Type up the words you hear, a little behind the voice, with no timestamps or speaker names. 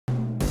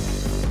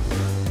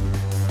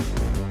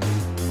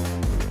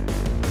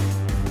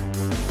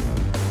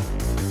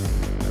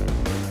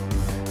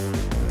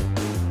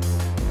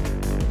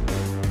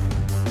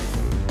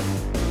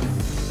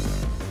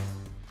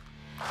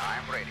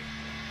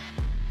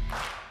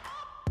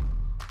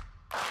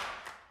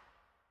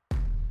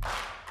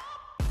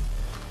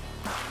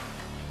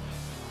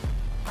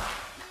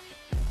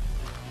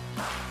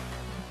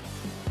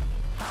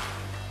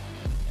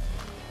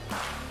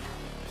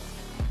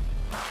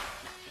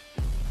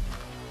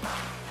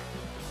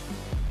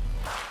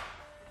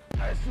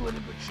still in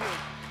good shape.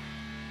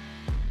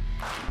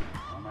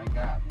 Oh my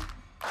God.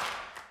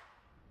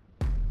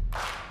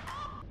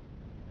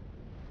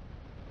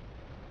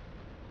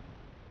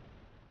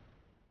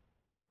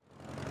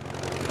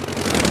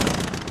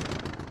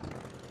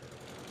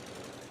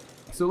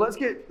 So let's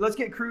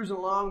get cruising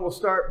along. We'll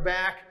start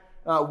back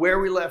where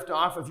we left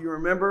off. If you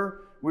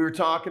remember, we were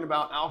talking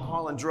about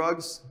alcohol and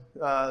drugs,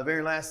 the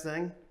very last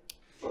thing.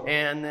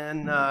 And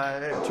then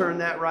turn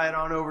that right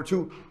on over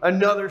to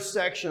another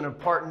section of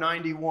Part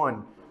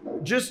 91.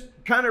 Just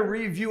kind of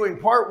reviewing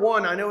Part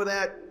 1, I know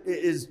that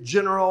is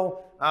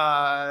general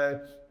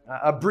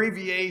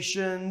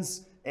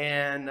abbreviations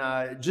and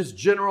just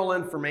general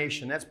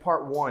information. That's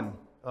Part 1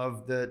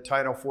 of the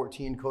Title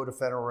 14 Code of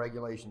Federal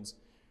Regulations.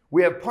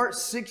 We have Part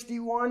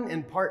 61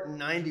 and Part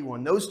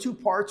 91. Those two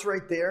parts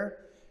right there,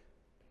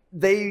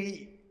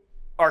 they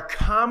are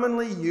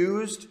commonly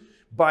used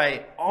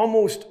by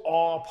almost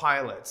all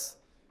pilots.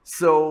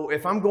 So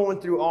if I'm going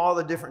through all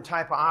the different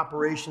type of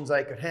operations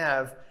I could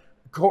have,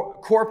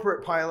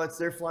 corporate pilots,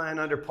 they're flying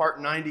under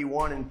Part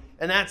 91,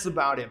 and that's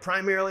about it,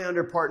 primarily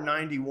under Part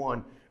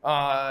 91.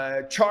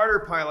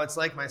 Charter pilots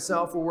like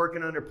myself are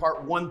working under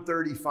Part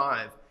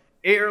 135.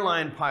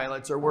 Airline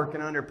pilots are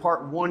working under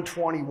Part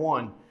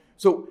 121.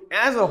 So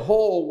as a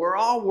whole, we're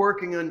all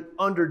working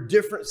under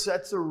different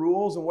sets of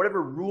rules, and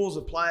whatever rules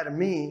apply to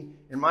me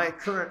in my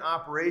current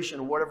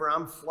operation, whatever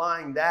I'm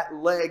flying that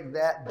leg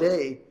that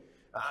day,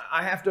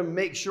 I have to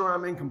make sure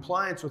I'm in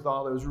compliance with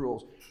all those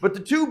rules. But the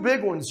two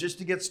big ones, just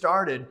to get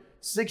started,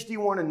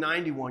 61 and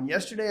 91.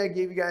 Yesterday I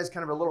gave you guys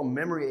kind of a little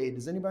memory aid.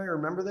 Does anybody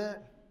remember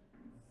that?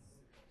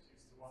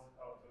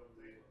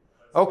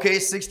 Okay,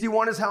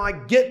 61 is how I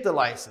get the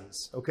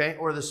license, okay,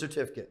 or the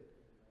certificate.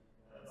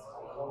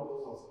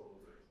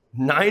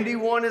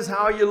 91 is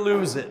how you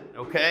lose it,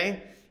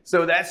 okay?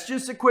 So that's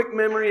just a quick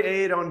memory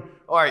aid on,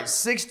 all right,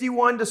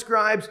 61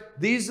 describes,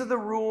 these are the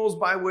rules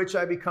by which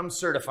I become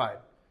certified.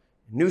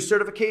 New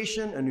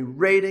certification, a new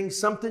rating,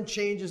 something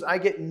changes, I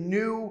get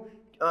new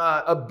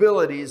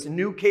abilities,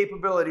 new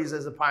capabilities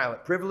as a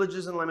pilot,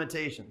 privileges and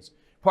limitations.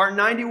 Part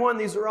 91,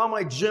 these are all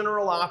my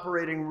general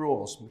operating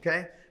rules,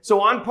 okay? So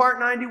on Part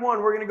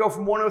 91, we're gonna go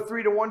from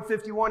 103 to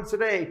 151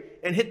 today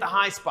and hit the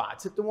high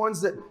spots, hit the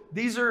ones that,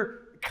 these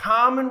are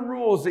common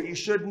rules that you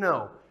should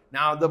know.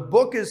 Now, the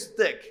book is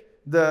thick.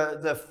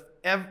 The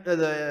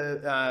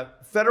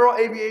Federal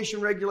Aviation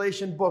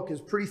Regulation book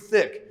is pretty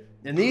thick.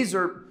 And these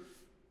are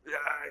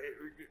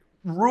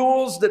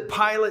rules that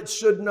pilots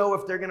should know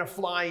if they're going to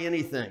fly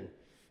anything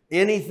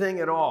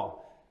at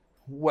all.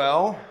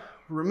 Well,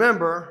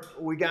 remember,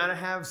 we got to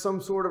have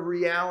some sort of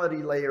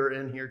reality layer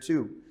in here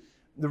too.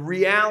 The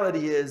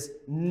reality is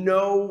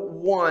no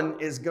one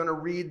is going to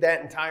read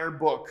that entire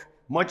book,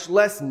 much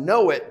less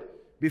know it,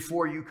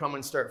 before you come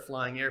and start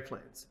flying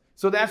airplanes.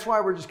 So that's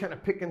why we're just kind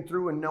of picking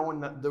through and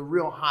knowing the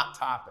real hot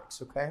topics,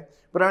 okay?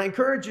 But I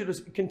encourage you to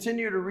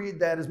continue to read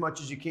that as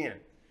much as you can.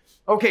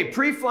 Okay,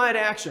 pre-flight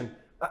action.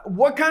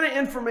 What kind of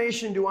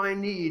information do I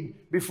need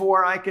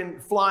before I can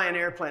fly an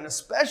airplane,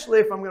 especially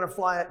if I'm gonna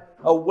fly it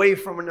away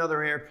from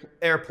another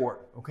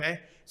airport,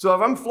 okay? So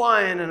if I'm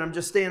flying and I'm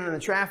just staying in the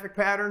traffic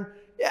pattern,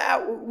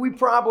 yeah, we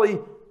probably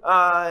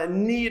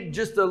need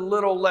just a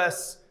little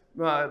less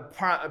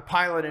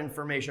pilot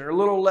information or a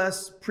little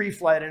less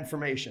pre-flight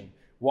information.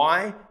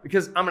 Why?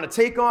 Because I'm going to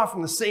take off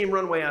from the same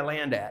runway I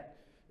land at.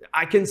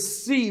 I can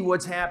see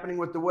what's happening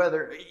with the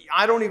weather.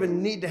 I don't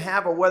even need to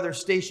have a weather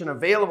station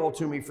available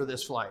to me for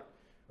this flight.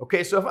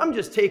 Okay, so if I'm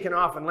just taking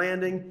off and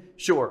landing,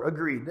 sure,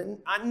 agreed. Then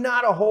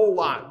not a whole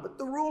lot, but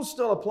the rule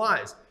still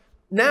applies.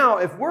 Now,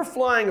 if we're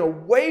flying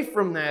away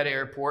from that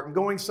airport and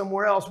going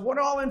somewhere else, what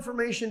all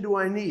information do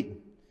I need?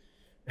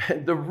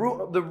 The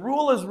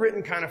rule is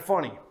written kind of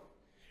funny.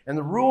 And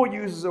the rule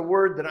uses a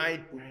word that I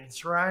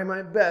try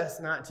my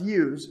best not to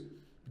use.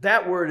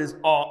 That word is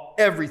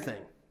everything.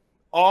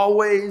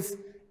 Always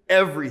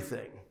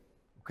everything.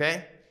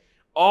 Okay?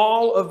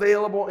 All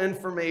available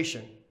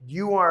information.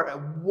 You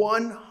are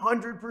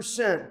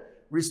 100%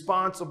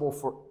 responsible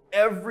for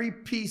every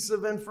piece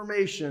of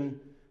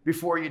information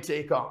before you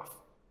take off.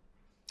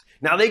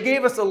 Now, they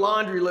gave us a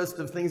laundry list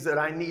of things that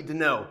I need to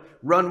know.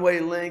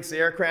 Runway lengths,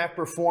 aircraft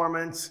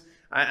performance,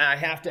 I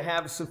have to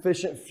have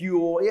sufficient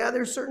fuel. Yeah,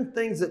 there's certain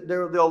things that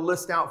they'll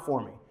list out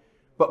for me.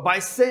 But by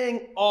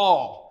saying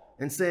all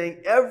and saying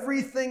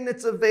everything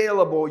that's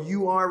available,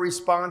 you are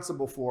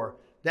responsible for.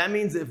 That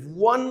means if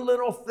one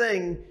little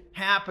thing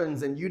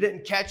happens and you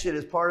didn't catch it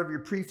as part of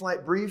your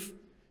pre-flight brief,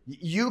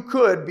 you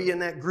could be in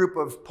that group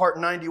of Part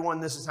 91,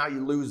 this is how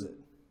you lose it,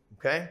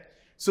 okay?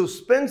 So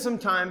spend some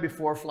time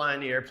before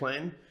flying the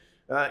airplane.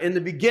 In the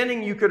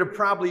beginning, you could have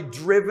probably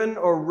driven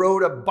or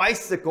rode a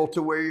bicycle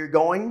to where you're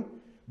going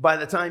by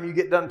the time you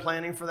get done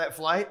planning for that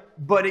flight,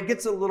 but it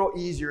gets a little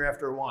easier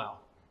after a while.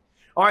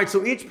 All right,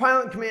 so each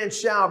pilot in command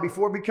shall,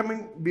 before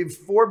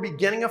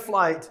beginning a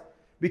flight,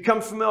 become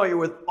familiar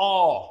with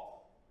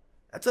all.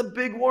 That's a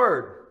big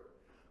word.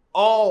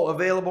 All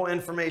available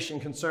information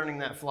concerning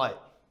that flight.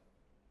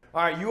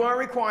 All right, you are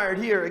required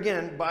here,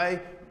 again,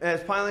 by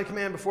as pilot in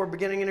command before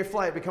beginning any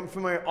flight, become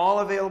familiar with all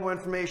available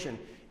information,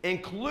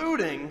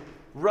 including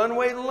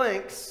runway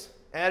links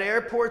at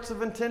airports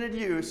of intended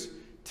use,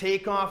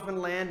 takeoff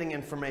and landing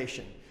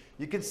information.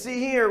 You can see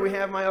here we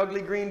have my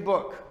ugly green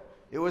book.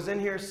 It was in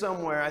here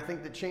somewhere. I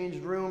think that changed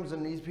rooms,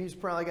 and he's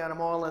probably got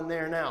them all in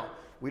there now.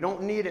 We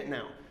don't need it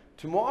now.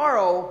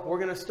 Tomorrow, we're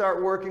going to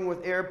start working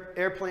with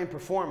airplane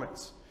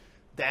performance.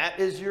 That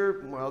is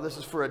your, well, this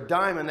is for a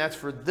Diamond. That's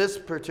for this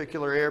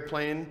particular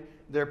airplane,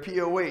 their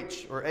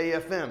POH or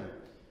AFM.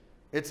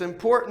 It's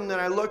important that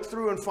I look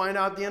through and find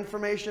out the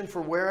information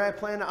for where I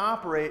plan to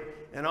operate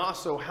and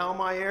also how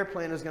my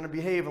airplane is going to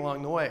behave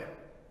along the way.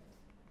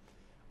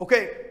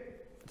 Okay,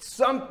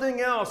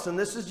 something else, and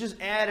this is just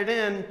added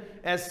in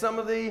as some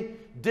of the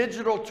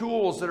digital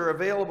tools that are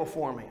available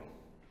for me.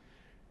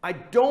 I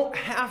don't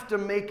have to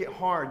make it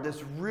hard.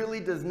 This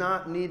really does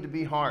not need to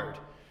be hard.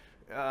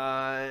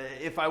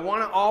 If I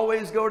want to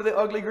always go to the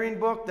ugly green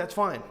book, that's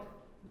fine.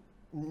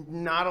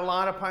 Not a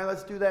lot of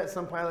pilots do that.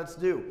 Some pilots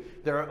do.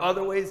 There are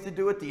other ways to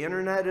do it. The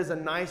internet is a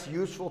nice,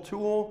 useful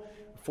tool.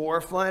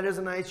 ForeFlight is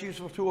a nice,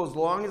 useful tool. As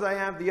long as I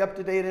have the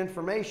up-to-date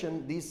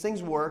information, these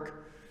things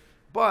work.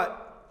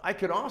 But I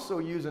could also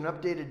use an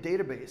updated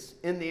database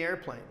in the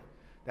airplane.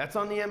 That's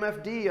on the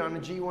MFD, on the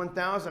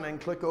G1000. I can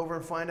click over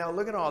and find out,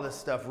 look at all this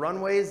stuff.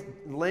 Runways,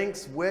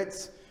 links,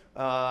 widths,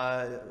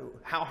 how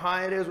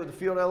high it is with the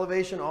field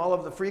elevation, all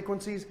of the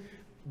frequencies.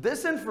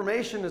 This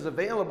information is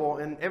available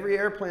in every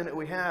airplane that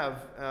we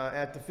have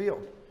at the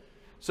field.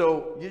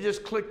 So you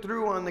just click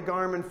through on the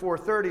Garmin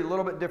 430, a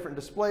little bit different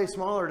display,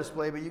 smaller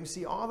display, but you can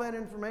see all that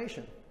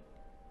information.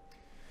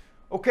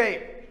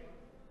 Okay,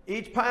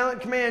 each pilot in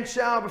command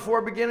shall,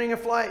 before beginning a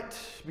flight,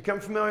 become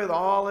familiar with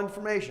all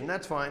information.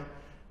 That's fine.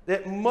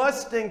 That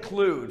must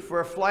include, for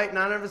a flight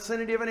not in the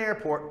vicinity of an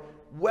airport,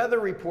 weather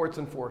reports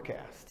and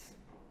forecasts.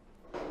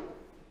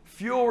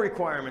 Fuel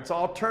requirements,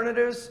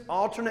 alternatives,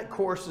 alternate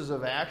courses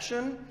of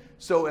action.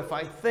 So if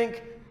I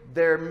think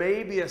there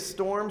may be a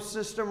storm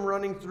system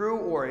running through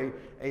or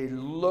a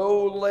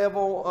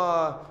low-level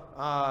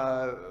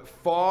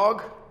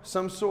fog,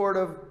 some sort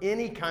of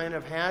any kind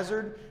of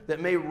hazard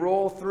that may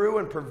roll through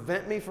and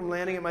prevent me from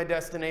landing at my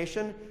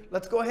destination,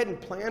 let's go ahead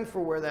and plan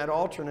for where that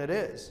alternate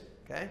is,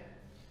 okay?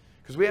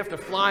 Because we have to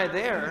fly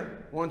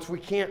there once we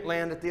can't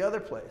land at the other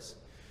place.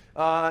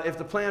 If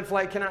the planned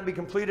flight cannot be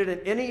completed in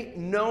any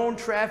known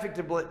traffic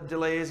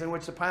delays in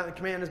which the pilot in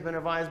command has been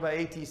advised by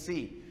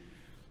ATC.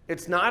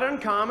 It's not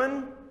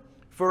uncommon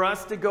for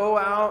us to go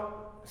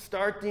out,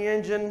 start the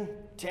engine,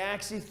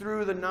 taxi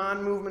through the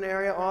non-movement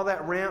area, all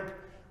that ramp,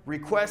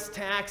 request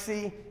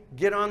taxi,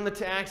 get on the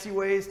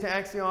taxiways,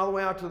 taxi all the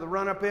way out to the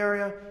run-up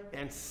area,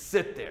 and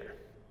sit there.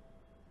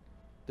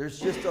 There's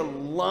just a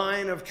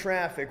line of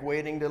traffic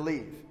waiting to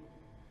leave.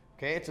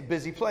 Okay, it's a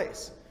busy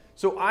place.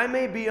 So I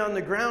may be on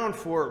the ground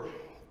for,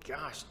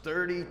 gosh,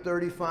 30,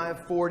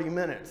 35, 40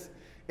 minutes.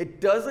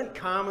 It doesn't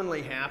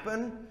commonly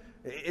happen.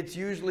 It's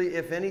usually,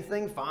 if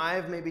anything,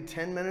 5, maybe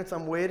 10 minutes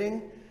I'm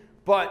waiting.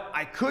 But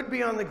I could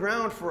be on the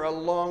ground for a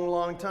long,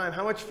 long time.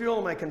 How much fuel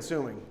am I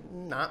consuming?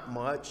 Not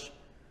much.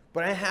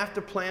 But I have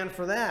to plan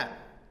for that.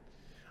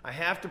 I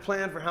have to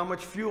plan for how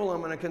much fuel I'm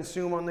going to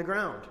consume on the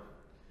ground.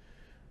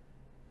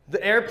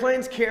 The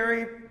airplanes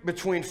carry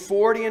between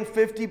 40 and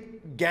 50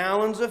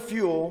 gallons of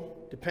fuel,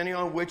 depending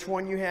on which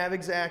one you have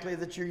exactly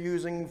that you're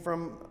using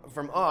from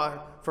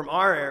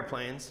our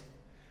airplanes.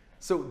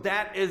 So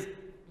that is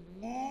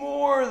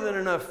more than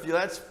enough fuel.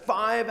 That's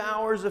 5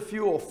 hours of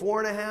fuel,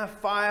 4.5,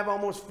 5,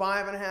 almost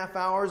 5.5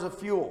 hours of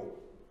fuel.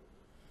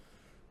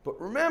 But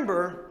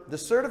remember, the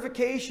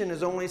certification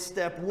is only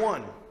step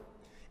 1.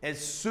 As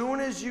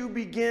soon as you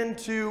begin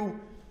to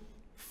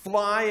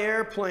fly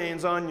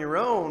airplanes on your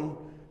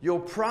own, you'll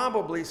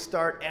probably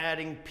start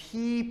adding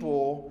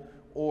people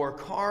or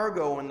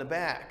cargo in the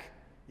back,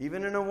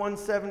 even in a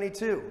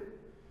 172.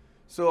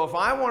 So if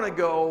I want to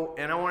go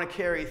and I want to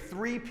carry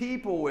 3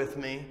 people with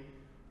me,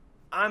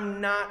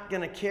 I'm not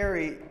going to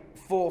carry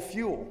full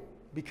fuel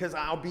because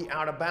I'll be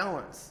out of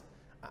balance.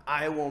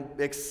 I will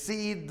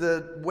exceed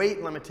the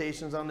weight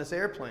limitations on this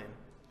airplane.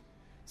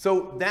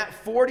 So that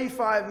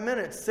 45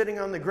 minutes sitting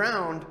on the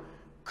ground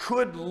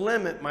could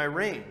limit my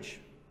range,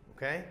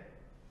 okay?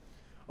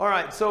 All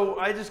right, so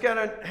I just got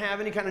to have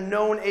any kind of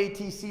known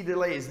ATC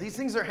delays. These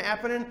things are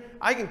happening.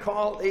 I can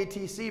call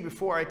ATC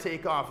before I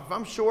take off. If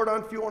I'm short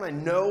on fuel and I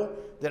know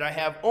that I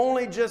have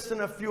only just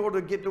enough fuel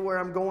to get to where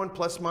I'm going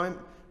plus my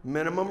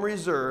minimum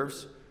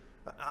reserves,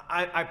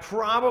 I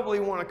probably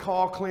want to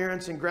call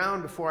clearance and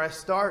ground before I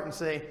start and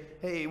say,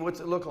 hey, what's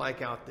it look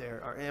like out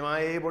there? Or am I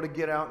able to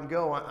get out and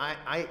go?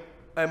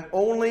 I'm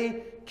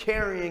only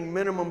carrying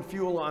minimum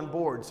fuel on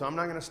board, so I'm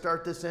not going to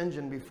start this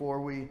engine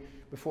before we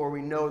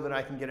know that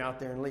I can get out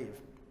there and leave.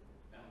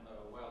 And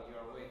while you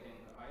are waiting,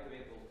 are you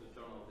able to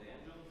turn off the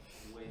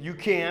engine? You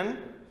can.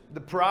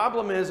 The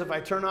problem is if I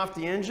turn off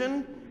the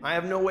engine, I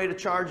have no way to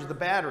charge the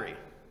battery.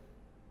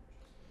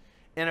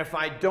 And if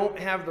I don't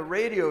have the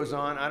radios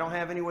on, I don't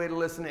have any way to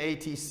listen to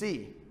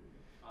ATC.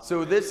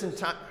 So this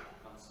entire...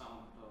 Consume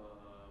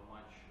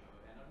much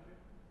energy?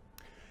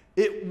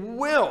 It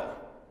will.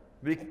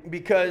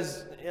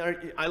 Because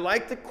I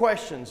like the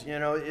questions.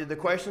 The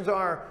questions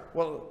are,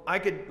 well, I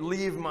could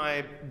leave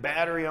my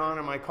battery on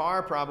in my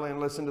car probably and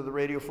listen to the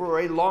radio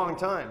for a long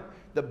time.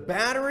 The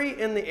battery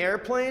in the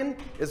airplane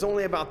is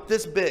only about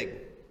this big.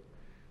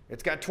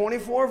 It's got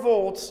 24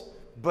 volts,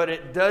 but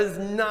it does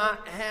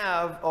not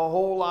have a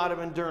whole lot of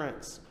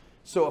endurance.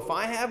 So if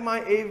I have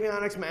my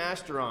avionics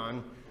master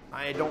on,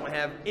 I don't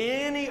have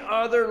any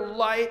other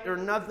light or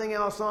nothing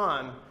else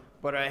on,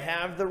 but I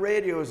have the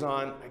radios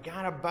on, I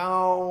got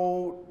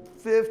about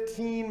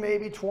 15,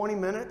 maybe 20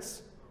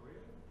 minutes,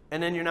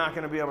 and then you're not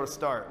going to be able to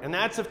start. And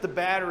that's if the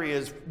battery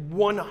is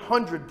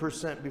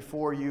 100%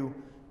 before you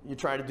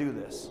try to do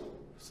this.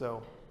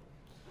 So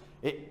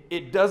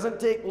it doesn't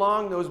take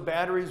long, those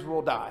batteries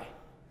will die.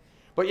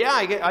 But yeah,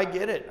 I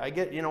get it. I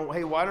get,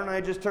 hey, why don't I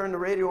just turn the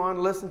radio on,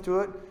 listen to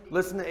it,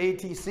 listen to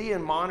ATC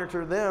and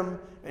monitor them,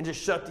 and just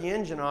shut the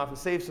engine off and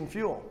save some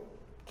fuel?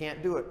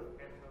 Can't do it.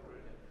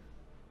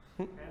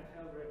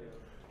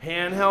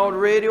 Handheld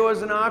radio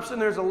is an option.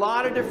 There's a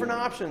lot of different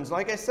options.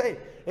 Like I say,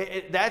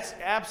 that's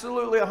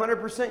absolutely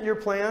 100% your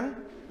plan.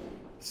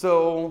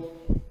 So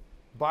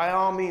by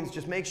all means,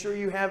 just make sure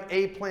you have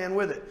a plan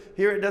with it.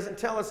 Here it doesn't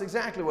tell us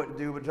exactly what to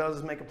do, but it tells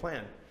us make a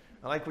plan.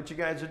 I like what you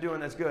guys are doing.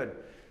 That's good.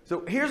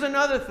 So here's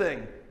another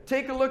thing.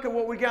 Take a look at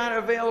what we got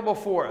available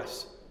for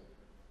us.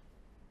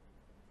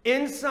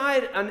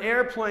 Inside an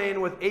airplane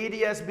with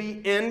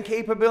ADS-B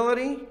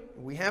capability,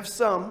 we have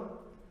some.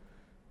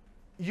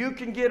 You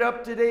can get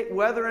up-to-date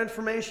weather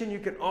information. You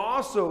can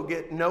also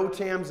get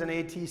NOTAMs and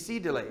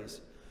ATC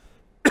delays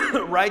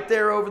right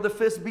there over the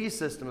FIS-B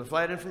system, the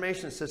Flight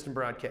Information System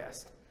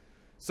broadcast.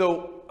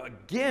 So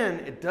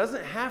again, it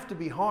doesn't have to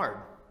be hard.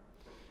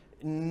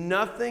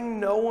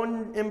 No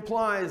one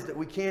implies that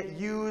we can't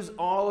use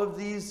all of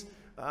these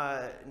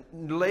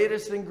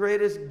latest and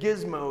greatest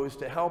gizmos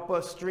to help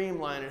us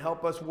streamline and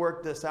help us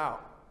work this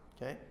out.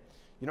 Okay?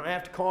 You don't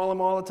have to call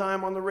them all the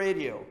time on the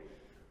radio.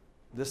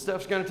 This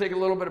stuff's going to take a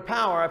little bit of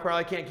power. I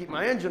probably can't keep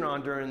my engine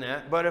on during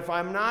that. But if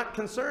I'm not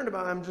concerned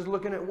about it, I'm just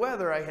looking at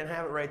weather, I can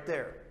have it right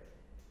there.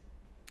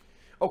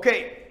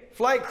 Okay,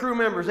 flight crew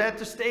members at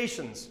the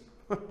stations.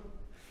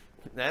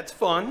 That's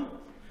fun.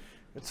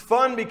 It's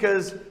fun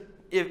because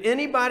if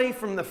anybody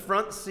from the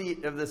front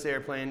seat of this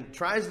airplane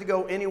tries to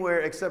go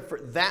anywhere except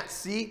for that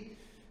seat,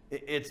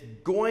 it's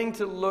going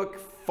to look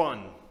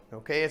fun.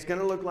 Okay, it's going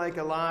to look like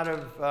a lot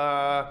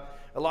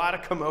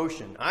of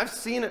commotion. I've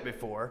seen it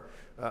before.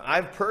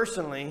 I've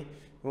personally,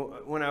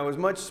 when I was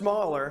much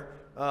smaller,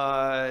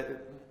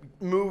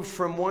 moved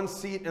from one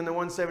seat in the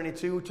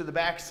 172 to the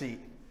back seat.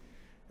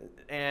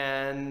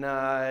 And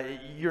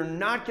you're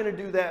not going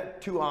to do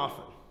that too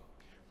often.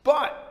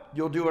 But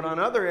you'll do it on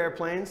other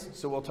airplanes,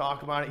 so we'll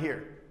talk about it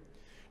here.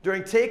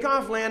 During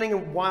takeoff, landing,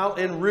 and while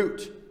en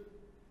route,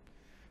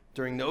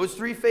 during those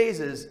three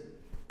phases,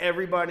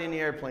 everybody in the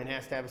airplane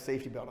has to have a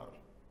safety belt on.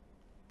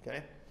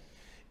 Okay?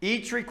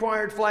 Each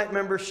required flight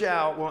member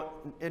shall,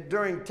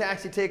 during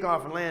taxi,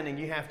 takeoff, and landing,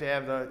 you have to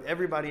have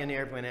everybody in the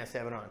airplane has to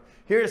have it on.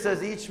 Here it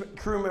says each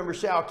crew member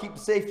shall keep the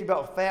safety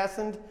belt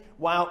fastened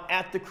while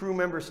at the crew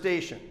member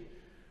station.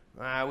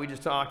 We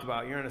just talked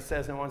about, you're in a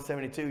Cessna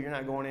 172, you're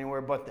not going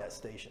anywhere but that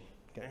station.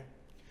 Okay?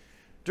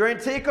 During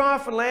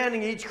takeoff and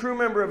landing, each crew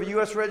member of a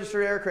U.S.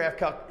 registered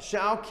aircraft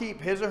shall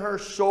keep his or her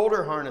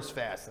shoulder harness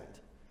fastened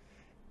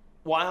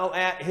while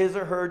at his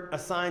or her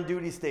assigned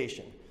duty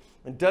station.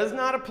 It does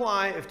not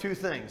apply if two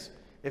things.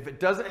 If it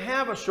doesn't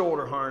have a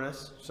shoulder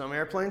harness, some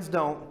airplanes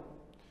don't,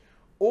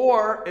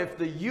 or if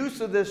the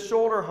use of this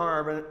shoulder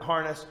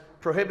harness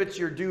prohibits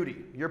your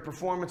duty, your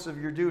performance of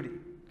your duty.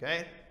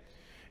 Okay?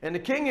 In the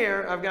King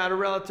Air, I've got a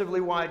relatively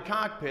wide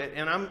cockpit,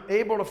 and I'm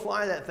able to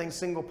fly that thing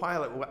single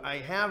pilot. I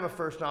have a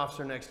first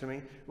officer next to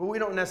me, but we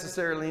don't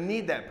necessarily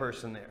need that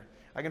person there.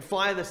 I can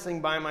fly this thing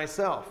by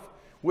myself.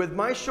 With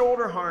my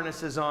shoulder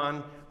harnesses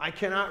on, I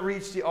cannot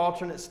reach the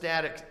alternate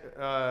static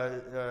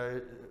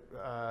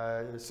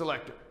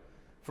selector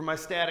for my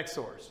static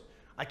source.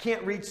 I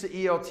can't reach the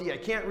ELT. I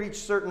can't reach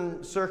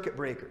certain circuit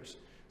breakers.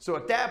 So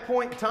at that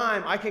point in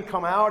time, I can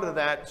come out of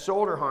that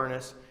shoulder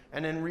harness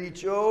and then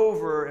reach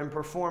over and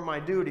perform my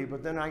duty,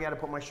 but then I got to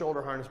put my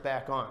shoulder harness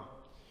back on.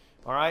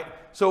 All right?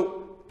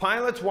 So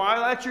pilots,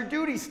 while at your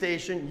duty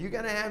station, you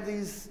got to have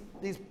these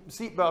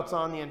seat belts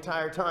on the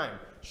entire time.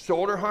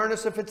 Shoulder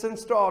harness if it's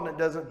installed and it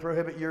doesn't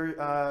prohibit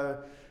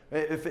your,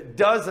 if it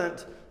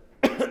doesn't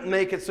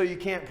make it so you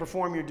can't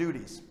perform your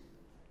duties.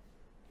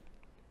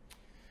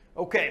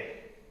 Okay.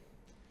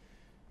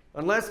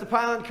 Unless the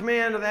pilot in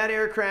command of that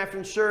aircraft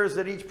ensures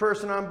that each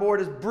person on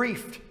board is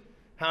briefed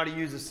how to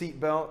use a seat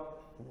belt,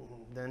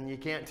 then you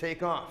can't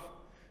take off.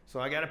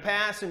 So I got a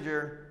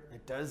passenger.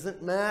 It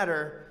doesn't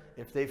matter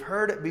if they've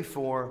heard it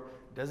before.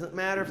 It doesn't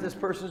matter if this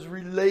person's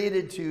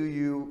related to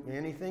you,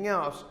 anything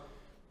else.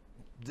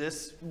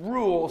 This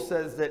rule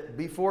says that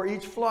before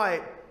each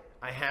flight,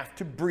 I have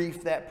to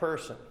brief that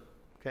person.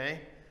 Okay?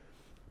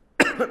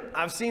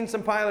 I've seen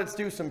some pilots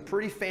do some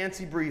pretty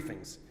fancy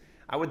briefings.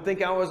 I would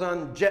think I was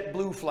on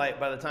JetBlue flight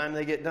by the time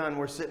they get done.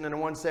 We're sitting in a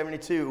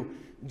 172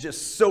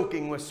 just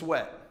soaking with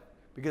sweat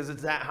because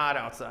it's that hot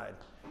outside.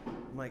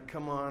 I'm like,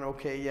 come on,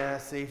 okay, yeah,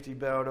 safety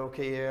belt,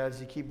 okay, yeah, as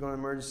you keep going,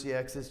 emergency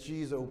exits,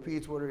 geez, oh,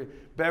 Pete, what are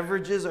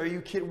beverages, are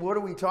you kidding, what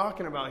are we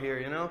talking about here,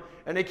 you know?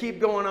 And they keep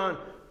going on.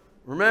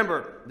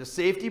 Remember, the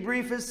safety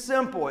brief is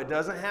simple. It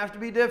doesn't have to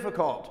be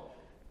difficult.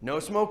 No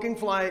smoking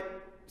flight,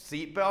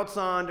 seat belts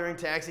on during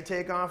taxi,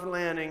 takeoff, and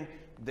landing.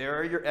 There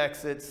are your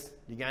exits.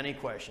 You got any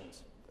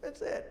questions?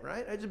 That's it,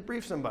 right? I just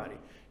brief somebody.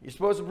 You're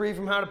supposed to brief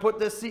them how to put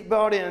this seat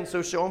belt in,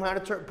 so show them how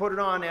to put it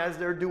on as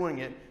they're doing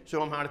it.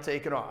 Show them how to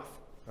take it off,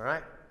 all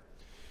right?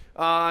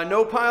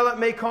 No pilot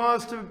may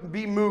cause to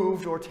be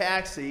moved or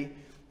taxi,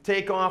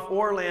 take off,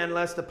 or land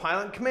unless the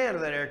pilot in command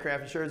of that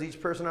aircraft ensures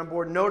each person on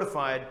board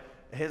notified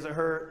his or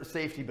her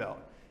safety belt,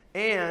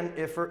 and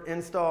if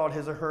installed,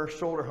 his or her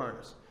shoulder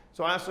harness.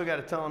 So I also got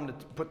to tell them to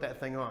put that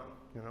thing on,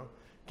 you know.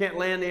 Can't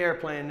land the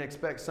airplane and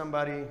expect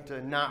somebody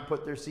to not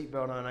put their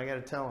seatbelt on. I got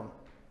to tell them.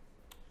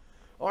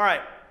 All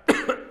right,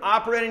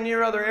 operating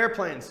near other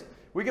airplanes.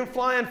 We can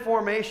fly in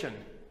formation.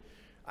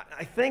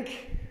 I think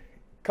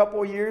a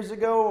couple of years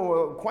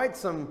ago, quite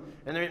some,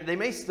 and they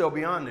may still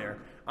be on there.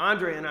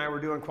 Andre and I were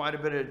doing quite a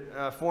bit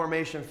of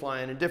formation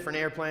flying in different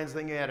airplanes. I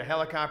think he had a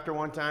helicopter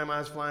one time. I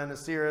was flying the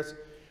Cirrus.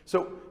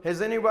 So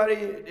has anybody,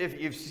 if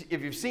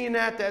you've seen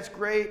that, that's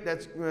great.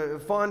 That's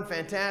fun,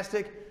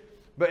 fantastic.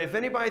 But if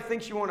anybody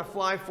thinks you want to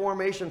fly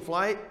formation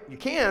flight, you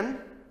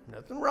can.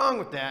 Nothing wrong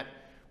with that.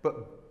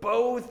 But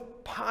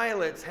both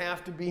pilots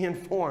have to be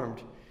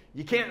informed.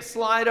 You can't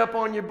slide up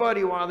on your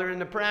buddy while they're in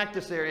the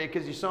practice area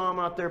because you saw them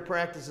out there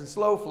practicing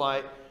slow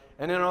flight,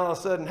 and then all of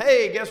a sudden,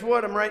 hey, guess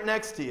what? I'm right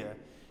next to you.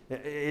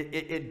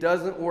 It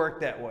doesn't work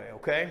that way,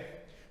 okay?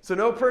 So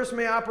no person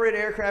may operate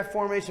aircraft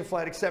formation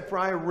flight except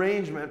prior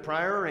arrangement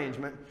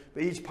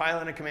by each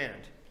pilot in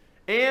command.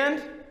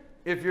 And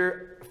if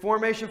you're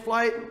formation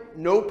flight,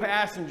 no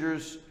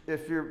passengers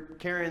if you're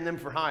carrying them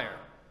for hire.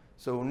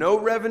 So no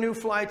revenue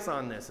flights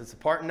on this. It's a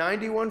Part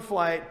 91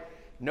 flight,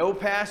 no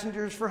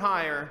passengers for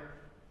hire.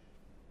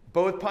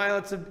 Both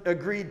pilots have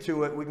agreed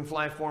to it. We can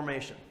fly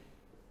formation.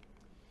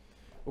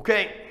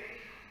 Okay.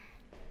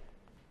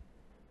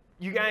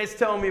 You guys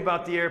tell me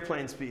about the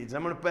airplane speeds.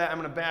 I'm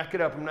gonna back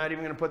it up. I'm not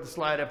even gonna put the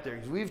slide up there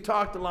because we've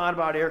talked a lot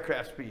about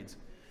aircraft speeds.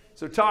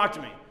 So talk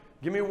to me.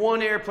 Give me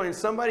one airplane.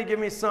 Somebody give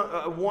me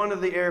one of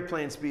the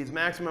airplane speeds,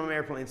 maximum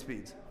airplane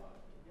speeds.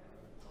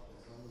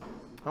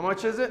 How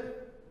much is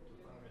it?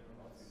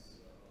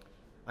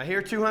 I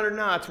hear 200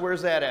 knots.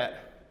 Where's that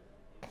at?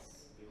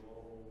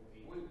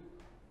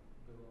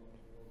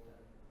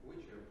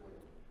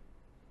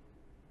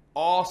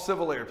 All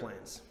civil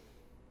airplanes.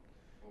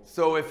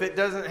 So if it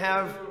doesn't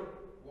have...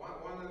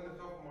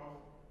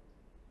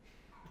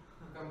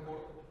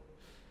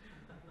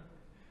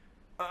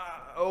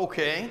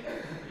 Okay.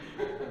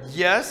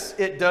 Yes,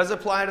 it does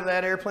apply to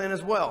that airplane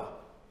as well.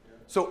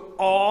 So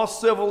all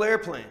civil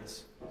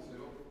airplanes.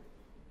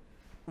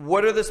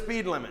 What are the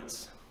speed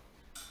limits?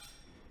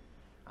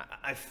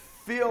 I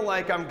feel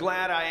like I'm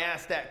glad I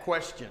asked that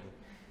question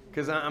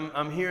because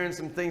I'm hearing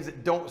some things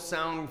that don't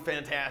sound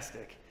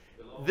fantastic.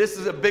 This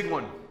is a big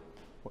one.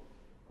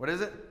 What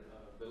is it?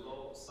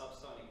 Below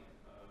subsonic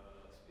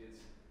speeds.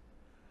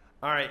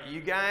 All right,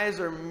 you guys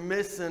are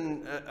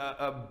missing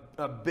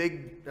a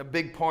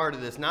big part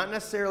of this. Not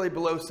necessarily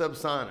below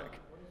subsonic.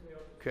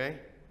 Okay?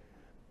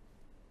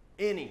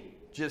 Any.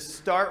 Just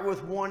start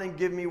with one and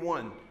give me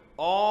one.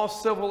 All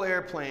civil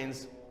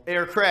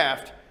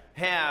aircraft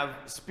have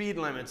speed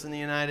limits in the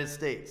United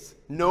States,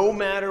 no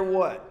matter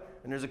what.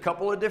 And there's a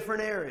couple of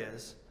different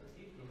areas.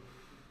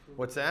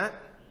 What's that?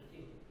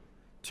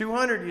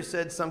 200, you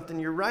said something.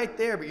 You're right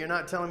there, but you're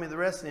not telling me the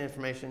rest of the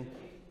information.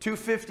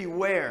 250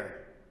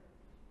 where?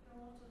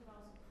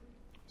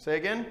 Say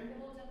again?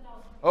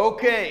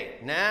 Okay,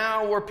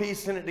 now we're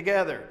piecing it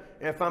together.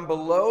 If I'm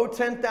below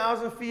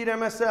 10,000 feet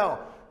MSL,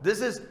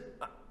 this is...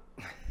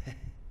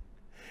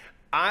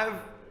 I've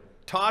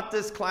taught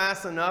this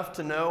class enough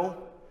to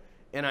know,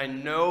 and I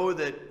know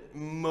that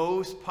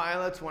most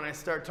pilots, when I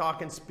start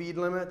talking speed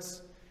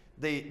limits,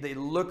 they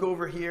look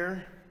over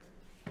here,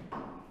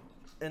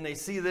 and they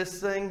see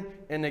this thing,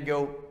 and they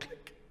go,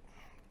 click.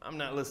 I'm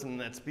not listening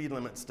to that speed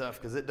limit stuff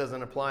because it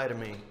doesn't apply to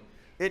me.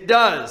 It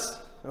does,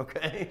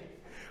 okay?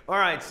 All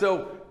right,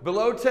 so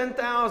below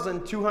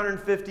 10,000,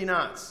 250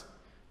 knots.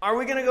 Are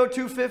we going to go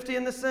 250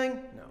 in this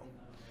thing? No.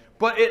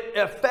 But it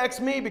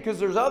affects me because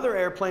there's other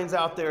airplanes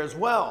out there as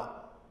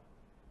well.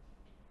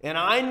 And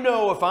I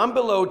know if I'm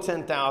below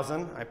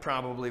 10,000, I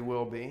probably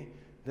will be,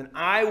 then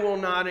I will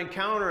not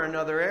encounter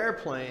another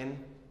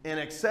airplane in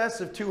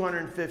excess of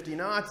 250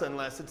 knots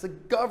unless it's a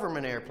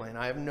government airplane.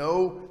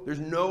 There's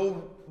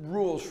no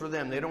rules for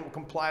them. They don't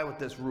comply with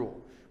this rule.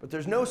 But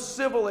there's no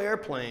civil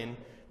airplane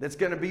that's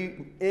going to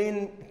be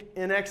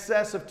in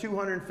excess of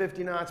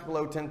 250 knots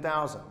below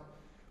 10,000.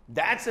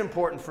 That's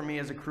important for me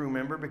as a crew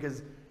member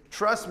because,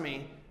 trust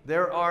me,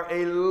 there are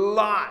a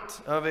lot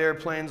of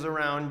airplanes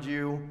around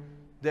you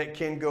that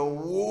can go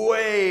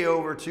way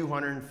over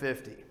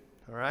 250,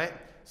 all right?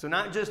 So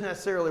not just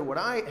necessarily what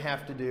I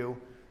have to do,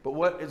 but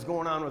what is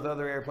going on with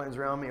other airplanes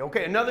around me.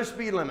 Okay, another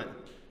speed limit.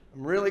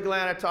 I'm really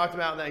glad I talked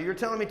about that. You're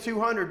telling me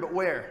 200, but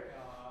where?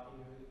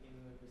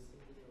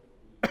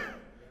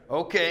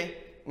 Okay,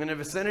 in the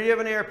vicinity of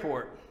an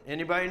airport.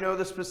 Anybody know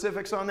the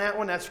specifics on that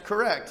one? That's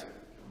correct.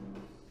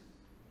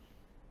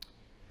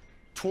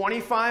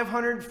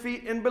 2,500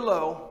 feet and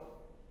below,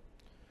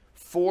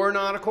 4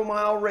 nautical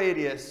mile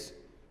radius,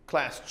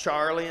 class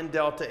Charlie and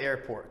Delta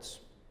airports.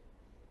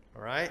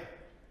 All right?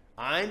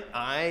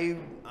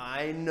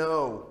 I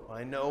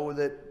know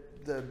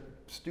that the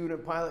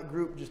student pilot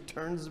group just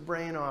turns the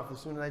brain off as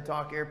soon as I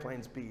talk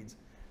airplane speeds.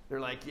 They're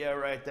like, yeah,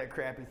 right, that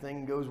crappy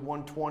thing goes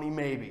 120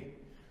 maybe.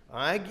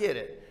 I get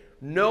it.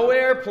 No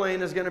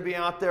airplane is going to be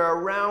out there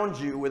around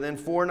you within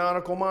 4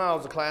 nautical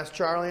miles of class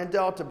Charlie and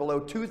Delta below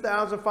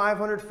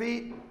 2,500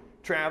 feet,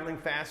 traveling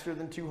faster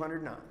than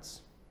 200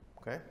 knots.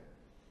 Okay?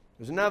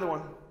 There's another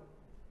one.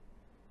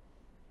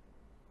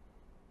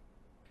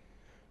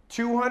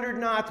 200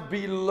 knots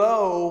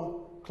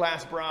below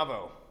class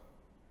Bravo.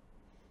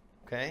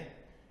 Okay?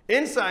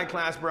 Inside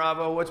class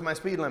Bravo, what's my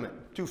speed limit?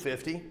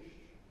 250.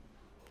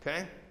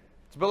 Okay?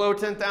 It's below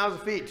 10,000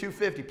 feet,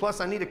 250. Plus,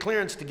 I need a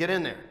clearance to get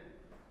in there.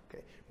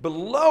 Okay?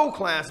 Below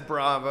class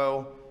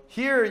Bravo,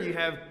 here you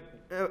have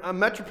a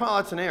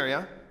metropolitan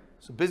area,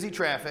 so busy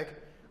traffic.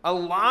 A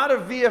lot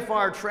of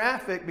VFR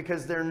traffic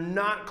because they're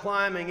not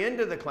climbing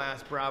into the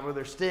class Bravo,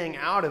 they're staying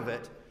out of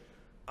it.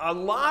 A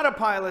lot of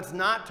pilots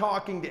not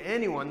talking to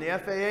anyone. The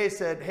FAA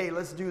said, hey,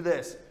 let's do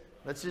this.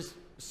 Let's just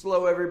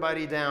slow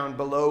everybody down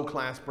below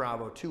class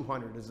Bravo.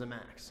 200 is the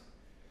max.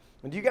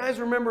 And do you guys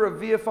remember a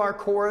VFR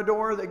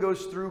corridor that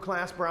goes through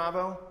class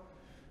Bravo?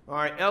 All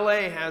right,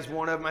 LA has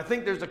one of them. I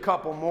think there's a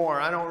couple more.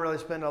 I don't really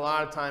spend a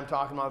lot of time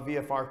talking about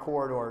VFR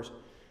corridors.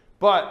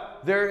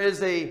 But there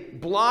is a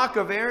block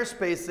of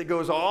airspace that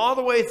goes all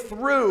the way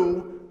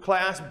through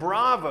class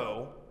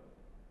Bravo,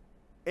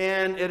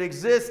 and it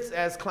exists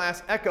as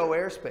class Echo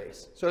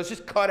airspace. So it's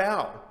just cut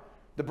out.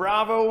 The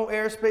Bravo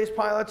airspace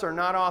pilots are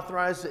not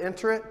authorized to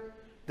enter it.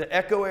 The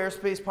Echo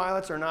airspace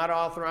pilots are not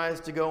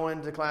authorized to go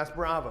into class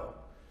Bravo.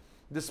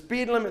 The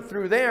speed limit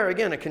through there,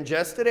 again, a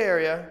congested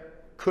area,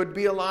 could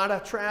be a lot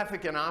of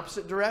traffic in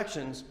opposite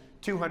directions,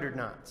 200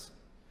 knots.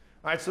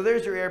 All right, so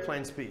there's your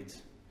airplane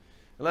speeds.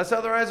 Unless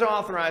otherwise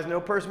authorized, no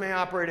person may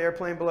operate an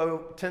airplane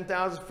below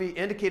 10,000 feet,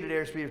 indicated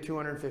airspeed of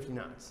 250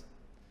 knots.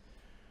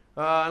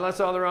 Unless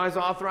otherwise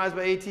authorized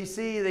by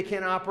ATC, they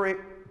can't operate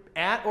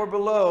at or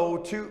below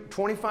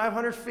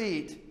 2,500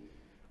 feet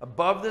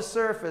above the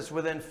surface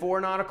within 4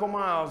 nautical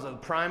miles of the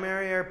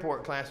primary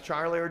airport, class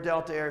Charlie or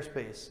Delta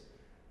airspace.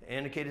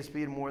 Indicated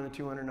speed of more than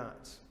 200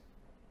 knots.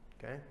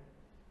 Okay?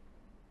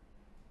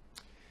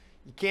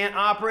 You can't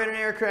operate an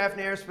aircraft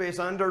in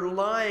airspace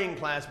underlying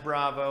class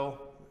Bravo,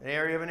 an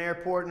area of an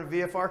airport in a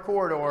VFR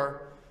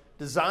corridor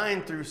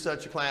designed through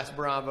such a class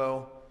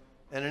Bravo,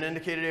 and an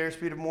indicated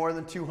airspeed of more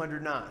than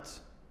 200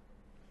 knots.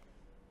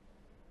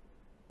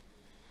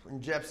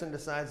 And Jepson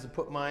decides to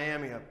put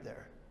Miami up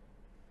there.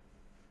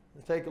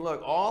 Let's take a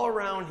look. All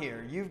around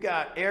here, you've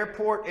got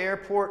airport,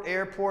 airport,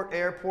 airport,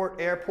 airport,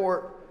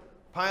 airport,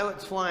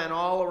 pilots flying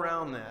all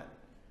around that.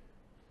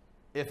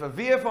 If a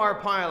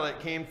VFR pilot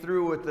came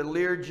through with a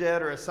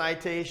Learjet or a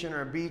Citation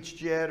or a Beach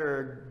Jet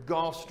or a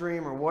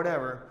Gulfstream or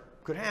whatever,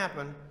 could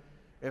happen.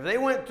 If they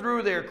went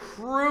through there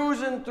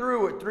cruising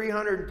through at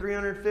 300 and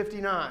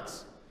 350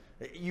 knots,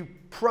 you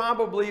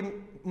probably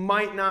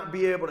might not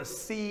be able to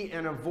see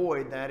and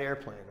avoid that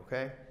airplane,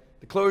 okay?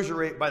 The closure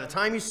rate, by the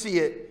time you see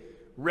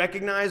it,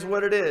 recognize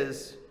what it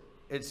is,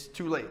 it's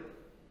too late.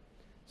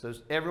 So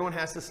everyone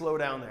has to slow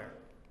down there.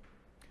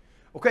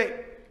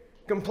 Okay,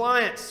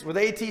 compliance with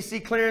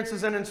ATC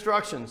clearances and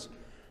instructions.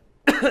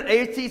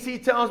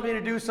 ATC tells me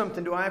to do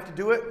something. Do I have to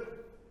do it?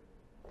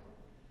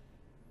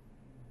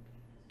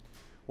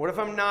 What if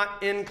I'm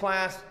not in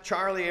class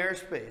Charlie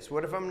airspace?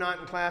 What if I'm not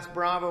in class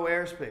Bravo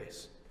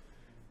airspace?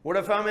 What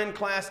if I'm in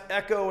class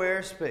Echo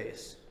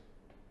airspace?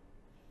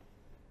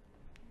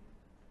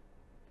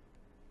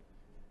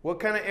 What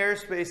kind of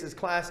airspace is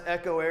class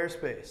Echo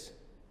airspace?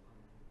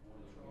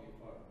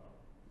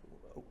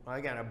 I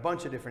got a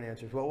bunch of different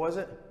answers. What was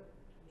it?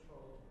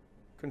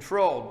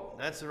 Controlled.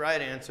 That's the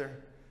right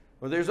answer.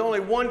 Well, there's only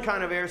one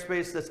kind of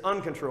airspace that's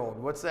uncontrolled.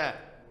 What's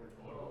that?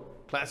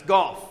 Class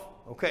Golf.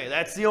 Okay,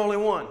 that's the only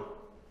one.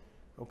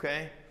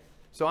 Okay?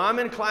 So I'm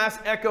in class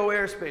Echo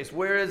airspace.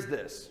 Where is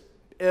this?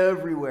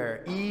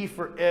 Everywhere. E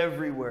for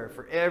everywhere,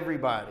 for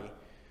everybody.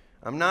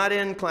 I'm not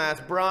in class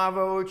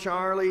Bravo,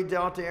 Charlie,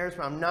 Delta airspace.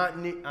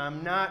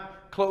 I'm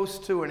not close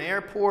to an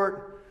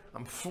airport.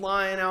 I'm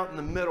flying out in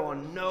the middle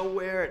of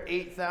nowhere at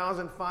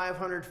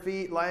 8,500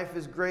 feet. Life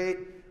is great.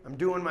 I'm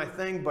doing my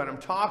thing, but I'm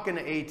talking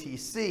to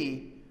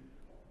ATC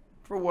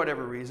for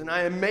whatever reason.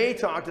 I may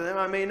talk to them,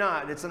 I may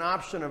not. It's an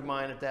option of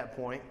mine at that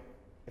point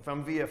if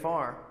I'm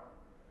VFR.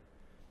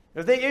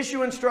 If they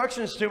issue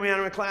instructions to me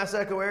and I'm in class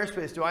Echo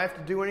airspace, do I have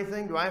to do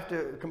anything? Do I have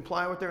to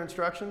comply with their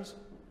instructions?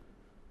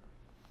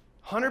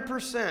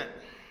 100%.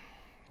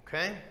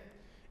 Okay?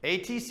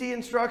 ATC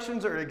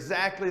instructions are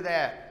exactly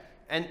that.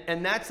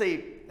 And that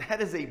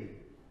is a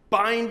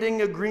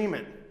binding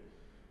agreement,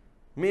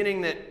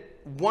 meaning that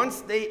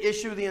once they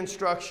issue the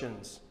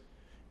instructions,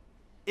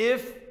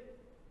 if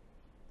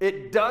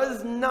it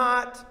does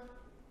not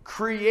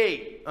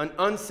create an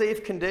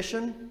unsafe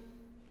condition,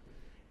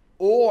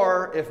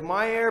 or if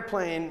my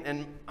airplane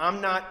and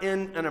I'm not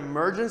in an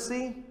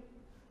emergency,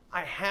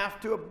 I have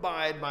to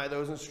abide by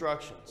those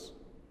instructions.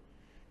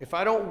 If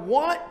I don't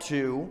want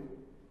to,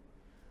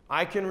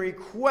 I can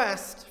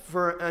request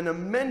for an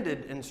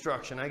amended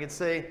instruction. I could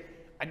say,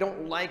 I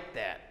don't like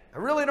that. I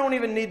really don't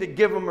even need to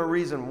give them a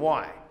reason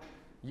why.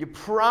 You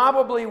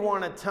probably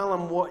want to tell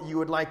them what you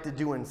would like to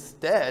do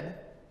instead.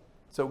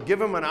 So give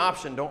them an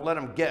option. Don't let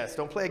them guess.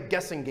 Don't play a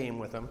guessing game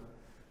with them.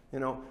 You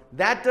know,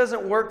 that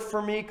doesn't work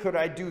for me. Could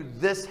I do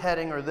this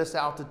heading or this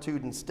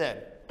altitude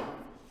instead?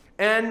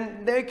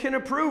 And they can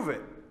approve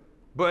it.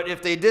 But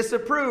if they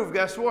disapprove,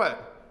 guess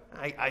what?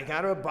 I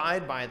got to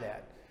abide by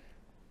that.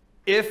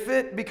 If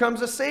it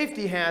becomes a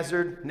safety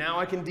hazard, now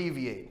I can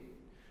deviate.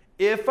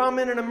 If I'm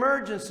in an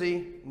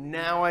emergency,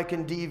 now I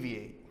can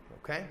deviate.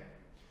 Okay?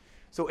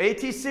 So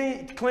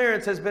ATC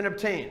clearance has been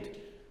obtained.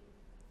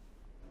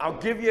 I'll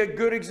give you a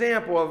good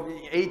example of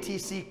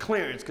ATC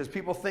clearance because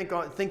people think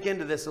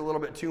into this a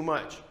little bit too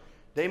much.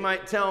 They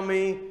might tell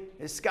me,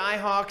 is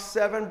Skyhawk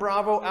 7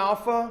 Bravo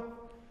Alpha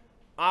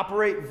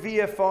operate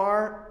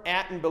VFR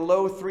at and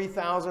below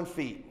 3,000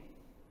 feet?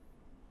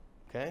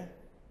 Okay?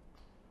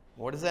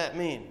 What does that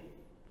mean?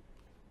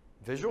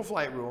 Visual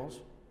flight rules.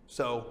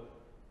 So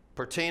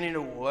pertaining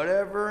to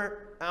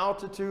whatever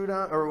altitude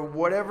or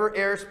whatever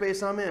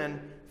airspace I'm in,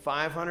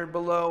 500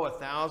 below,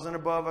 1,000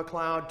 above a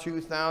cloud,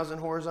 2,000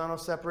 horizontal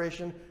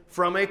separation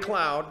from a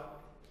cloud,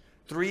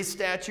 3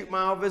 statute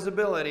mile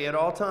visibility at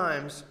all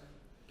times,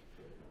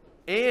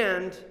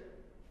 and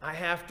I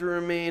have to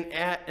remain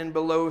at and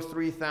below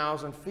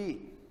 3,000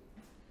 feet.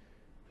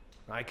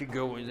 I could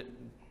go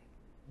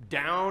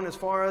down as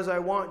far as I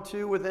want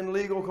to within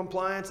legal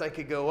compliance. I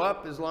could go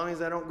up as long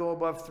as I don't go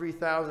above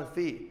 3,000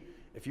 feet.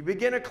 If you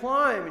begin a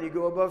climb and you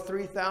go above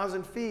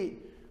 3,000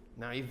 feet,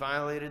 now you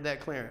violated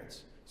that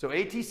clearance. So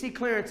ATC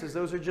clearances,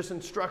 those are just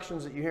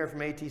instructions that you hear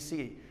from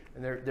ATC.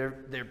 And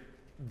they're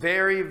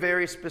very,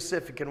 very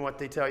specific in what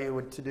they tell you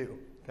what to do.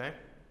 Okay?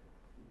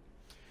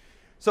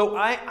 So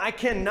I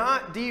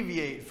cannot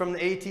deviate from the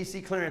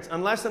ATC clearance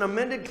unless an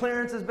amended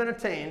clearance has been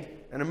obtained,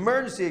 an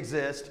emergency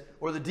exists,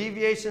 or the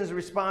deviation is a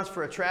response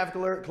for a traffic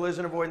alert,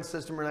 collision avoidance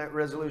system, or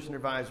resolution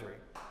advisory.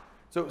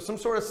 So some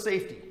sort of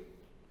safety.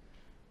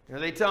 You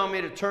know, they tell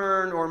me to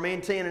turn or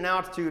maintain an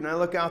altitude, and I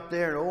look out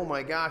there, and oh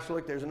my gosh,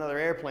 look, there's another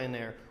airplane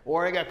there.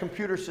 Or I got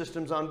computer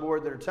systems on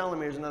board that are telling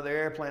me there's another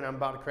airplane, I'm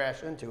about to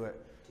crash into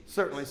it.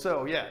 Certainly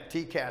so, yeah.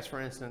 TCAS, for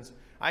instance.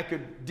 I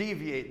could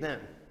deviate then.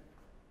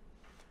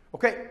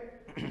 Okay.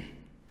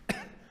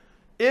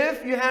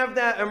 If you have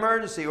that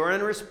emergency or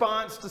in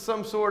response to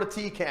some sort of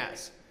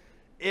TCAS,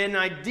 and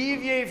I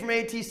deviate from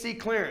ATC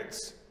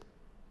clearance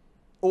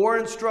or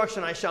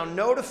instruction, I shall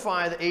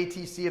notify the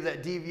ATC of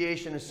that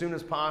deviation as soon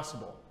as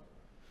possible.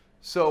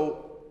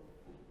 So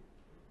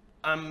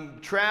I'm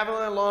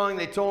traveling along,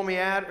 they told me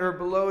at or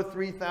below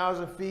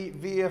 3,000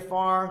 feet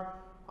VFR.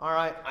 All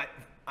right,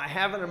 I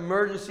have an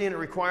emergency and it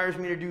requires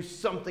me to do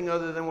something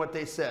other than what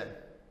they said.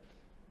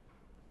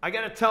 I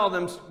got to tell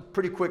them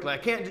pretty quickly. I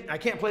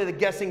can't play the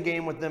guessing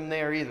game with them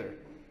there either.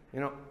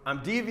 You know,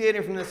 I'm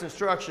deviating from this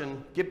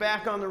instruction. Get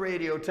back on the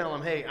radio, tell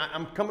them, hey,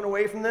 I'm coming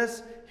away from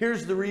this.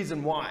 Here's the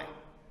reason why.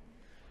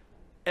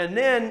 And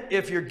then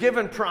if you're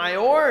given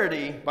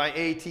priority by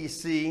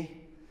ATC,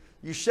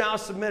 you shall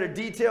submit a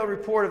detailed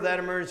report of that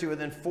emergency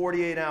within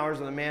 48 hours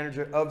of the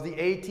manager of the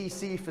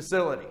ATC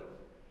facility.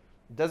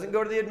 It doesn't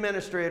go to the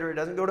administrator. It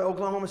doesn't go to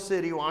Oklahoma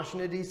City,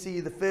 Washington,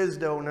 D.C., the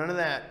FSDO, none of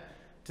that.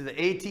 To the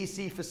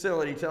ATC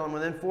facility, tell them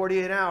within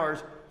 48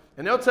 hours,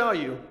 and they'll tell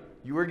you,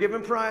 you were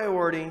given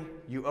priority,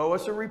 you owe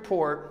us a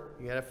report,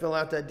 you got to fill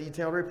out that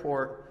detailed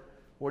report.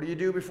 What do you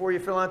do before you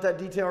fill out that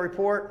detailed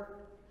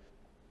report?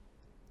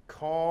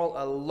 Call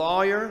a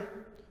lawyer,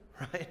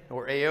 right,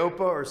 or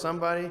AOPA or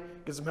somebody,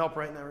 get some help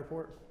writing that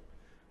report.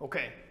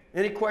 Okay,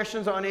 any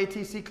questions on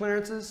ATC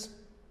clearances?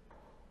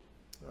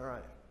 All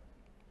right.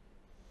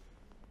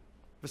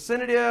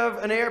 Vicinity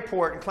of an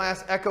airport in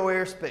Class Echo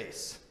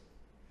airspace.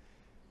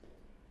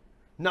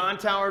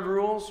 Non-towered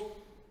rules,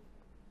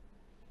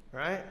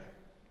 right?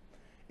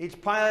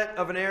 Each pilot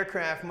of an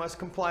aircraft must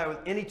comply with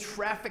any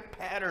traffic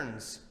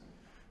patterns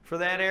for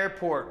that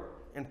airport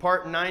in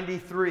Part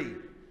 93.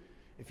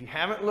 If you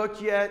haven't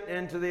looked yet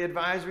into the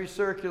advisory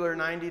circular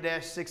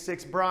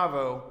 90-66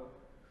 Bravo,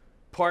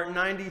 Part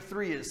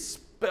 93 is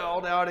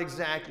spelled out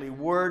exactly,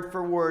 word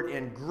for word,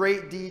 in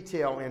great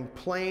detail, in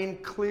plain,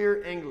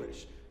 clear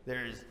English.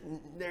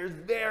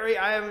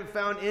 I haven't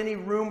found any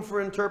room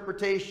for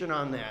interpretation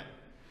on that.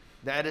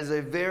 That is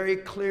a very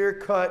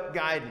clear-cut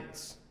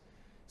guidance.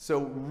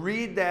 So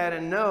read that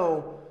and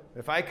know,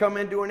 if I come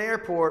into an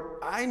airport,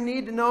 I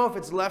need to know if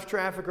it's left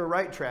traffic or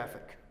right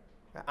traffic.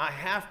 I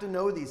have to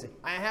know these things.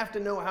 I have to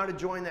know how to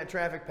join that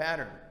traffic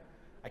pattern.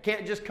 I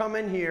can't just come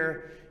in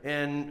here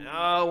and,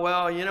 oh,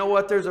 well, you know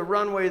what, there's a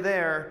runway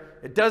there.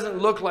 It doesn't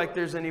look like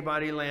there's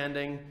anybody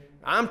landing.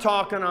 I'm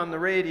talking on the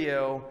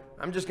radio.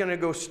 I'm just going to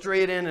go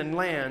straight in and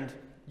land.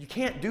 You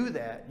can't do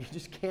that. You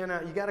just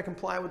cannot. You got to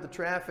comply with the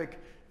traffic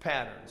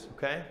patterns,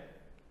 okay?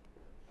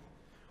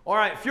 All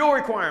right, fuel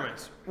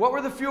requirements. What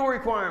were the fuel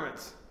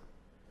requirements?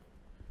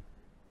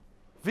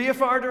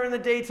 VFR during the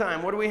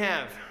daytime, what do we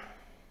have?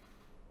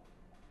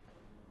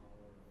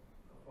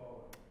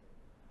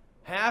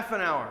 Half an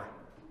hour,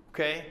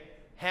 okay?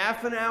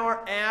 Half an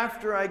hour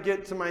after I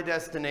get to my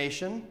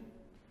destination,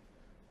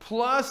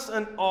 plus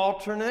an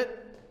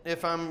alternate,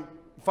 if I'm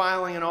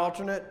filing an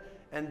alternate,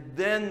 and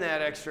then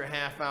that extra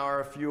half hour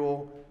of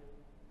fuel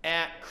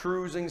at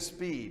cruising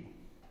speed,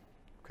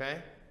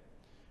 okay?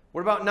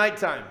 What about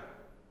nighttime?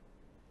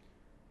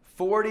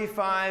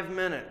 45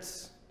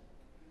 minutes.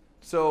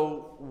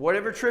 So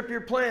whatever trip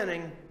you're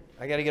planning,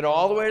 I got to get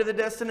all the way to the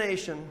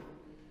destination.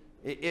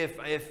 If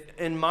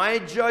in my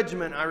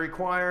judgment I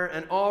require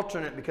an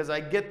alternate because I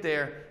get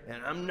there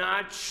and I'm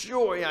not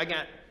sure, I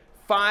got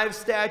 5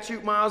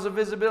 statute miles of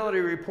visibility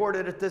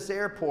reported at this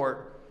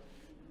airport,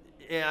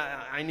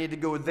 I need to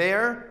go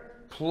there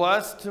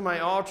plus to my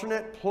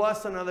alternate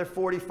plus another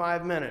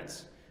 45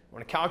 minutes. I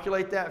want to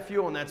calculate that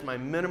fuel, and that's my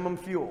minimum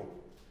fuel.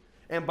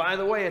 And by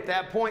the way, at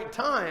that point in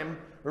time,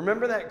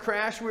 remember that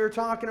crash we were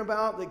talking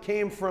about that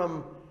came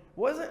from,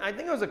 I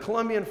think it was a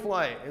Colombian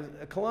flight.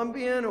 A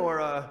Colombian or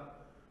a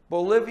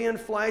Bolivian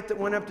flight that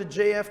went up to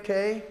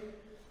JFK.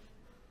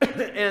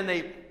 And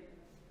it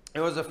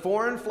was a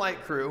foreign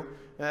flight crew.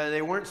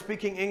 They weren't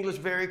speaking English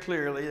very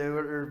clearly. They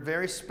were a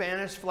very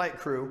Spanish flight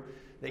crew.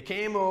 They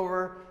came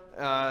over,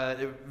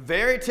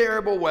 very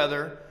terrible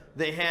weather.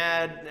 They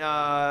had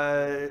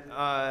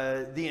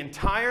the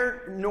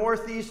entire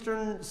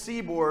northeastern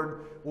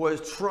seaboard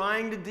was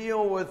trying to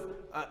deal with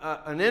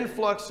an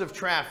influx of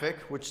traffic,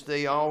 which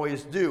they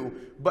always do,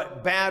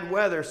 but bad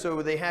weather,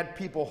 so they had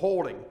people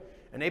holding.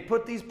 And they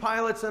put these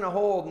pilots in a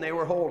hold, and they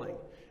were holding.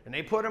 And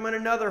they put them in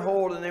another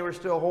hold, and they were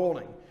still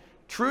holding.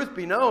 Truth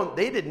be known,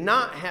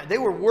 they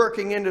were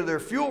working into their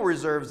fuel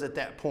reserves at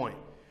that point.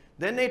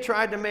 Then they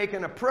tried to make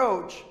an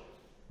approach,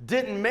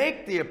 didn't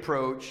make the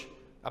approach,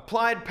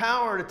 applied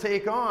power to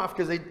take off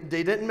because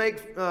they didn't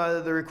make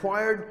the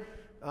required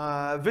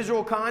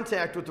visual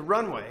contact with the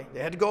runway.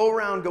 They had to go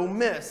around, go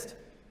missed.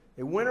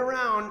 They went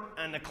around,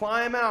 and to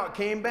climb out,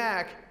 came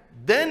back.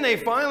 Then they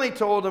finally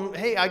told them,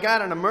 hey, I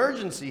got an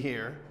emergency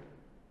here.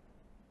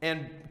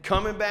 And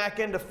coming back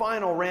into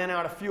final, ran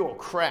out of fuel,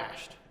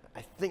 crashed.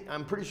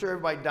 I'm pretty sure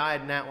everybody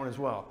died in that one as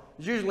well.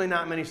 There's usually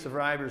not many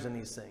survivors in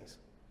these things.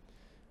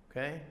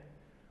 Okay?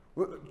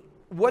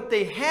 What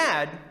they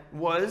had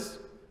was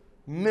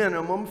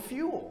minimum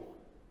fuel.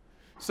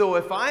 So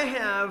if I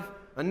have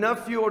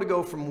enough fuel to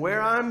go from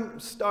where I'm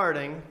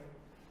starting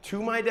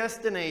to my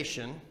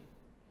destination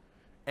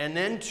and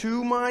then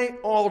to my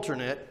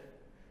alternate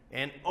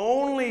and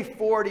only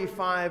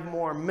 45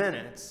 more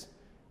minutes,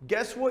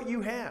 guess what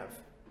you have?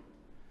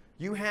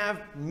 You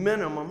have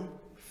minimum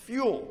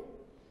fuel.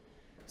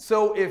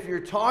 So if you're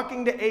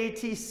talking to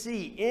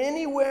ATC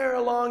anywhere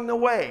along the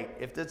way,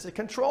 if it's a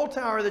control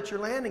tower that you're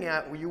landing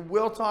at, you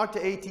will talk to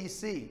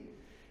ATC.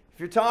 If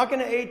you're talking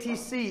to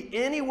ATC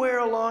anywhere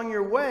along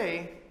your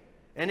way,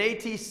 and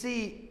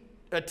ATC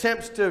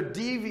attempts to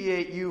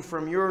deviate you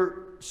from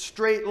your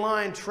straight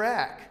line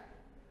track,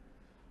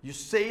 you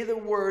say the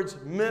words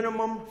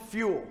minimum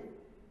fuel,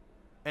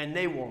 and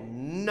they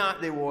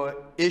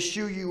will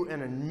issue you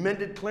an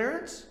amended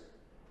clearance,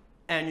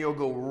 and you'll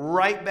go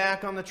right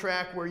back on the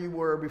track where you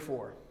were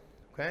before,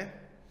 okay?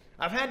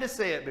 I've had to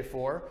say it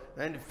before,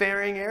 and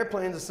ferrying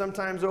airplanes is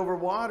sometimes over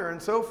water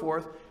and so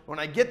forth. When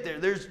I get there,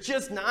 there's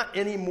just not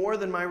any more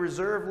than my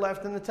reserve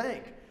left in the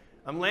tank.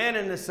 I'm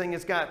landing this thing,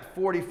 it's got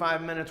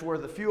 45 minutes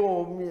worth of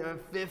fuel,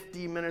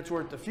 50 minutes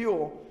worth of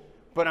fuel,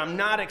 but I'm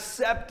not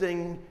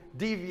accepting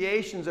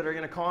deviations that are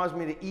going to cause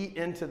me to eat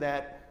into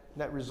that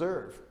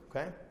reserve,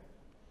 okay?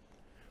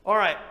 All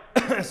right,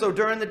 so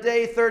during the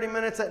day, 30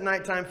 minutes, at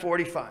nighttime,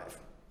 45.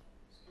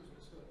 Excuse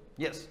me, sir.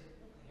 Yes?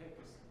 What the heck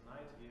is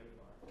night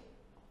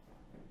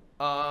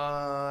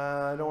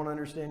VFR? I don't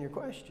understand your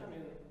question. I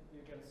mean,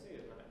 you can see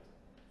at night.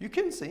 You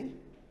can see.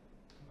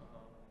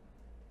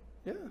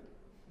 Yeah.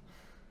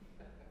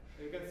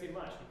 You can see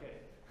much, okay.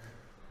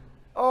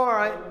 All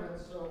right.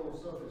 So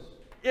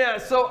Yeah,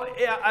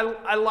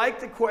 I like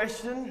the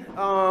question.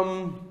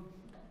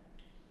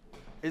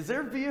 Is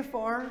there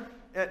VFR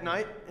at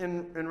night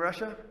in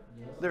Russia?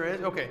 Yes. There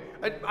is? Okay.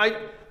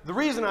 The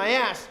reason I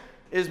ask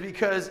is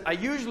because I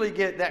usually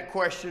get that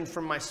question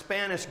from my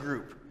Spanish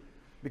group.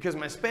 Because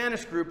my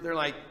Spanish group, they're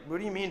like, what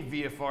do you mean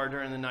VFR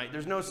during the night?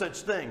 There's no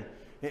such thing.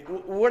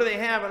 What do they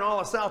have in all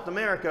of South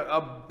America?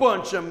 A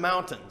bunch of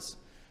mountains.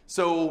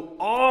 So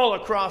all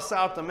across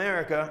South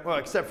America, well,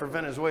 except for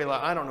Venezuela,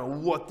 I don't know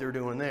what they're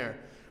doing there.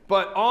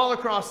 But all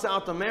across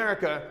South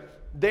America,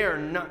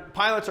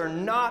 pilots are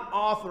not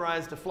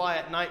authorized to fly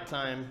at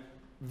nighttime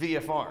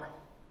VFR.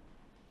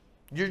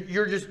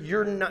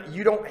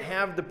 You don't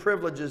have the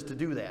privileges to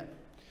do that.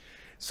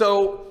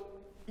 So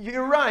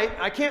you're right,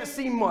 I can't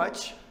see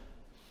much.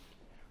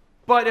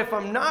 But if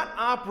I'm not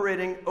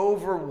operating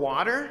over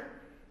water,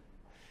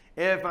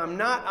 if I'm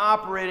not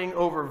operating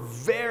over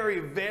very,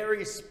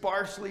 very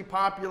sparsely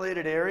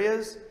populated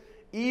areas,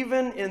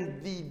 even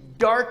in the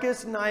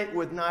darkest night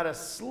with not a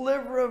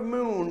sliver of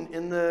moon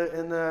in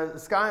the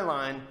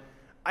skyline,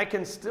 I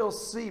can still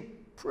see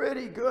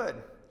pretty good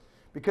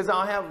because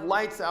I'll have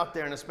lights out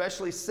there, and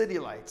especially city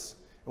lights.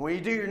 And when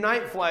you do your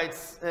night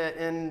flights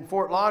in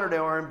Fort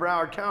Lauderdale or in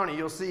Broward County,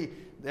 you'll see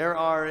there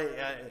are,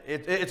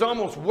 it's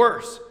almost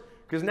worse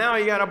because now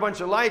you got a bunch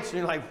of lights and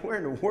you're like, where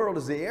in the world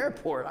is the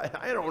airport?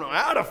 I don't know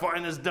how to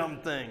find this dumb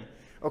thing,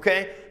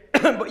 okay?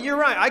 But you're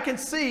right, I can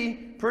see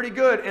pretty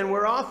good, and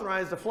we're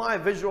authorized to fly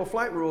visual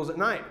flight rules at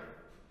night.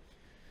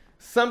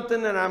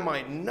 Something that I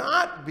might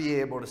not be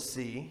able to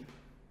see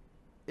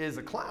is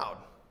a cloud.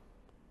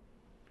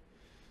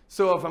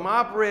 So if I'm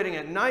operating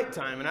at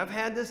nighttime, and I've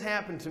had this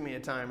happen to me a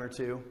time or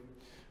two,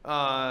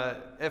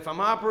 if I'm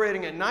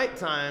operating at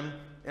nighttime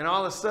and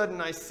all of a sudden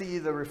I see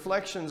the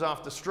reflections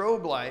off the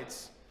strobe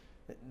lights,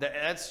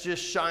 that's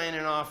just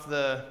shining off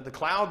the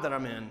cloud that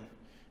I'm in.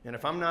 And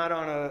if I'm not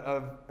on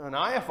an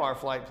IFR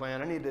flight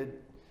plan, I need to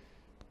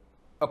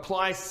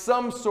apply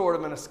some sort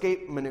of an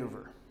escape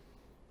maneuver.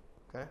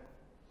 Okay?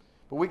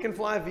 But we can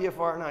fly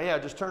VFR now. Yeah,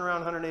 just turn around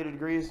 180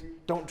 degrees.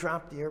 Don't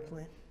drop the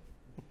airplane.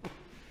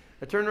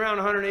 I turn around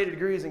 180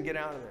 degrees and get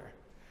out of there.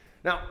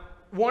 Now,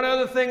 one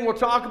other thing, we'll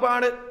talk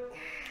about it.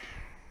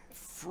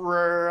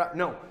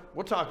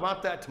 We'll talk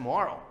about that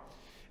tomorrow.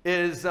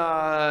 Is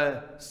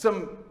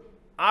some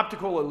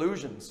optical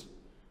illusions.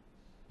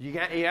 You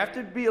have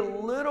to be a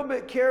little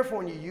bit careful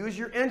when you use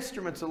your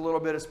instruments a little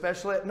bit,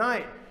 especially at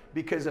night.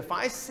 Because if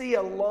I see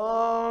a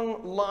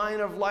long line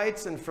of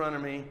lights in front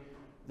of me,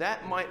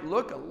 that might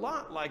look a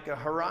lot like a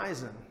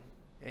horizon.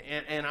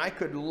 And I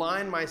could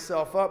line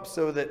myself up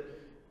so that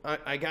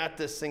I got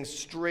this thing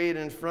straight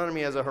in front of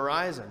me as a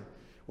horizon,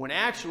 when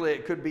actually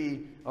it could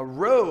be a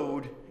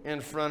road in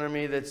front of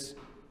me that's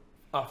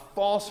a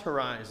false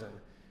horizon,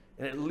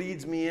 and it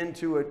leads me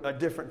into a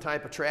different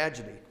type of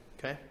tragedy,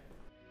 okay?